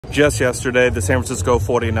Just yesterday, the San Francisco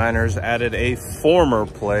 49ers added a former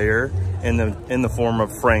player in the form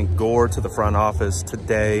of Frank Gore to the front office.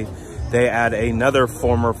 Today, they add another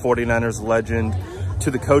former 49ers legend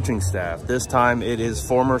to the coaching staff. This time, it is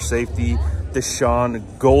former safety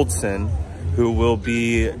Dashon Goldson, who will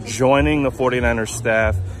be joining the 49ers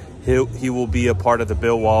staff. He will be a part of the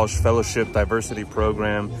Bill Walsh Fellowship Diversity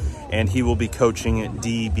Program, and he will be coaching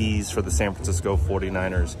DBs for the San Francisco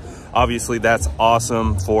 49ers. Obviously, that's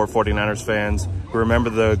awesome for 49ers fans who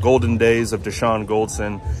remember the golden days of Dashon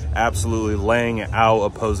Goldson, absolutely laying out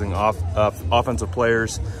opposing offensive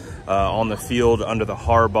players on the field under the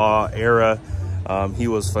Harbaugh era. He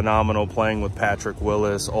was phenomenal, playing with Patrick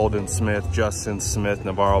Willis, Aldon Smith, Justin Smith,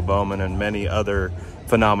 Navarro Bowman, and many other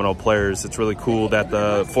phenomenal players. It's really cool that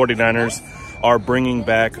the 49ers are bringing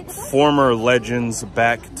back former legends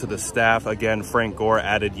back to the staff. Again, Frank Gore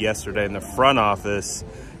added yesterday in the front office.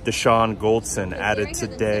 Dashon Goldson added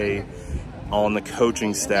today on the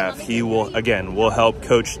coaching staff. He will help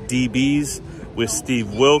coach DBs with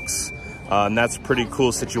Steve Wilks. And that's a pretty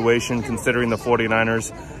cool situation considering the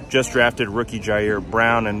 49ers just drafted rookie Jair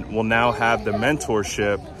Brown and will now have the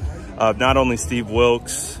mentorship of not only Steve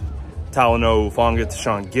Wilks, Talanoa Hufanga,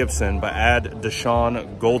 Tashawn Gibson, but add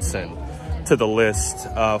Dashon Goldson to the list.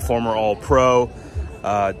 Former All-Pro.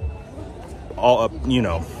 That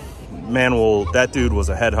dude was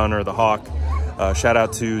a headhunter, the Hawk. Shout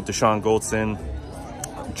out to Dashon Goldson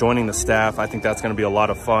joining the staff. I think that's going to be a lot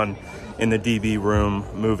of fun in the DB room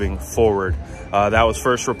moving forward. That was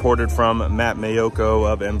first reported from Matt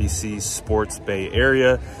Mayoko of NBC Sports Bay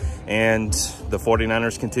Area. And the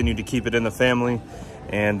 49ers continue to keep it in the family,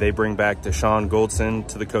 and they bring back Dashon Goldson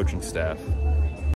to the coaching staff.